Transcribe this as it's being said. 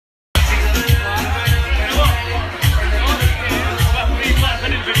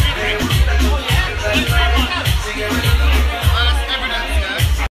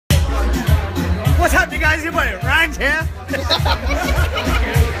guys, you put it right here.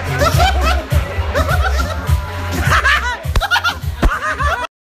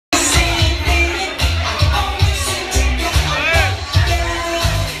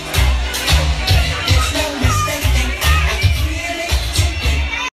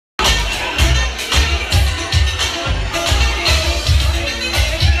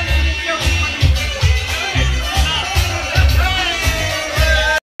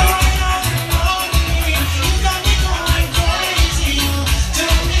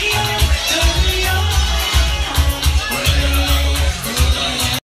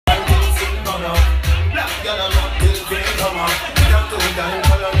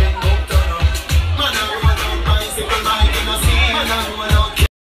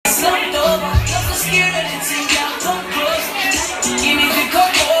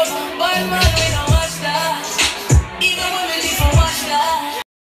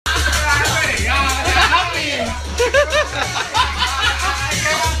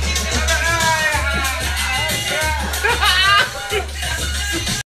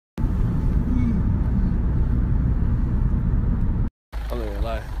 I'm not gonna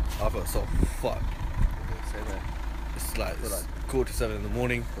lie, I felt so fucked. It's like 7:15 in the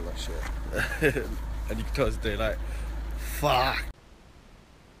morning. Feel like shit. And you can tell it's daylight. Fuck.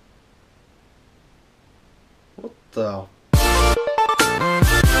 What the?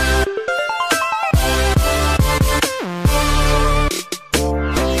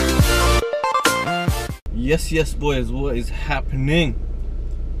 Yes, boys, what is happening?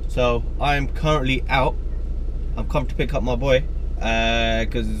 So I am currently out. I'm come to pick up my boy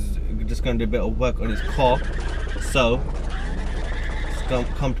because we're just gonna do a bit of work on his car. So just gonna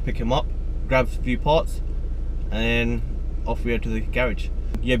come to pick him up, grab a few parts, and then off we go to the garage.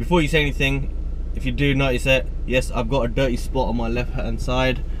 Yeah, before you say anything, if you do notice it, yes, I've got a dirty spot on my left hand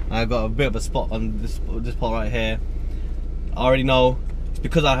side. I got a bit of a spot on this part right here. I already know it's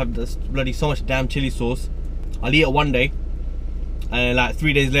because I have this bloody so much damn chili sauce. I'll eat it one day, and like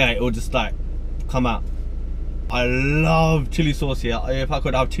 3 days later, it will just like come out. I love chili sauce here. If I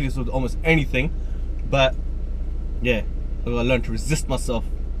could have chili sauce with almost anything, but yeah, I gotta learn to resist myself.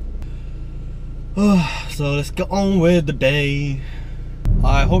 So let's get on with the day.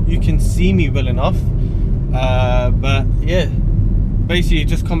 I hope you can see me well enough. But yeah, basically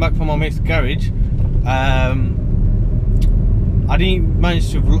just come back from my mate's garage. I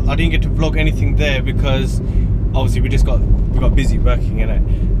didn't get to vlog anything there because obviously we got busy working in it.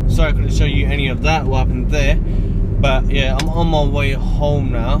 Sorry I couldn't show you any of that, what happened there. But yeah, I'm on my way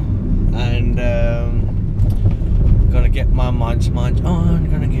home now, and gonna get my munch on.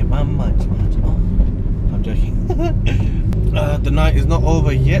 Gonna get my munch on. I'm joking. The night is not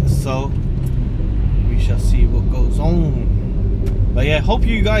over yet, so we shall see what goes on. But yeah, hope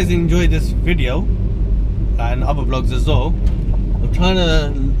you guys enjoy this video and other vlogs as well. I'm trying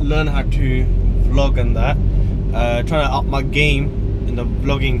to learn how to vlog and that, trying to up my game in the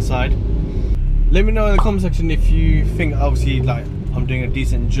vlogging side. Let me know in the comment section if you think obviously like I'm doing a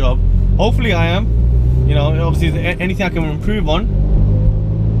decent job. Hopefully I am. You know, obviously anything I can improve on,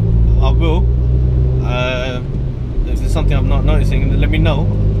 I will. If there's something I'm not noticing, then let me know.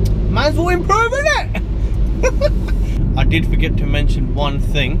 Might as well improve in it. I did forget to mention one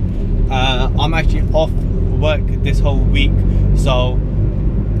thing. I'm actually off work this whole week, so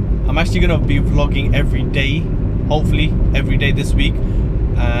I'm actually gonna be vlogging every day, hopefully every day this week,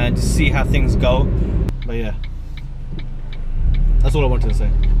 and to see how things go. But yeah, that's all I wanted to say.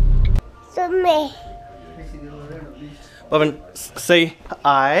 So me. Bhavin, say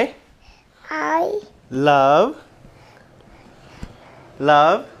I love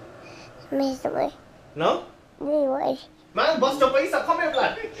me way. no Me way. man, bust up, please. Come here,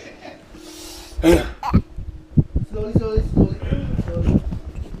 blood. Slowly.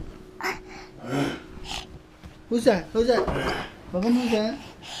 Who's that? Bhavin, who's that?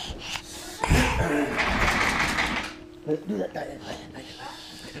 Do that.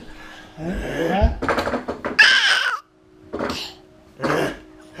 Huh?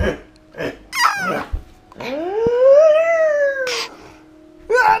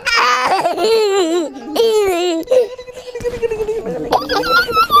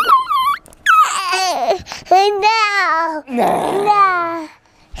 No.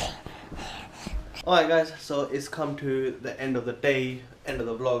 Alright guys, so it's come to the end of the day, end of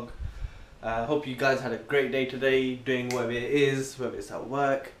the vlog. Hope you guys had a great day today, doing whatever it is, whether it's at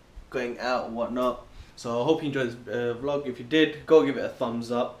work, going out and whatnot. So I hope you enjoyed this vlog. If you did, go give it a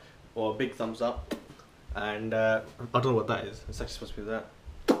thumbs up, or a big thumbs up. And I don't know what that is, it's actually supposed to be that.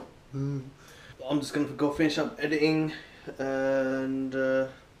 I'm just gonna go finish up editing and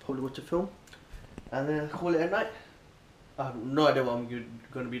probably watch a film. and then call it a night. I have no idea what I'm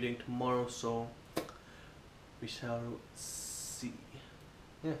going to be doing tomorrow, so we shall see.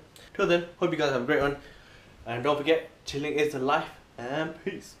 Yeah. Till then, hope you guys have a great one, and don't forget, chilling is the life, and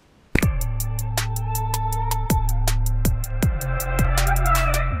peace.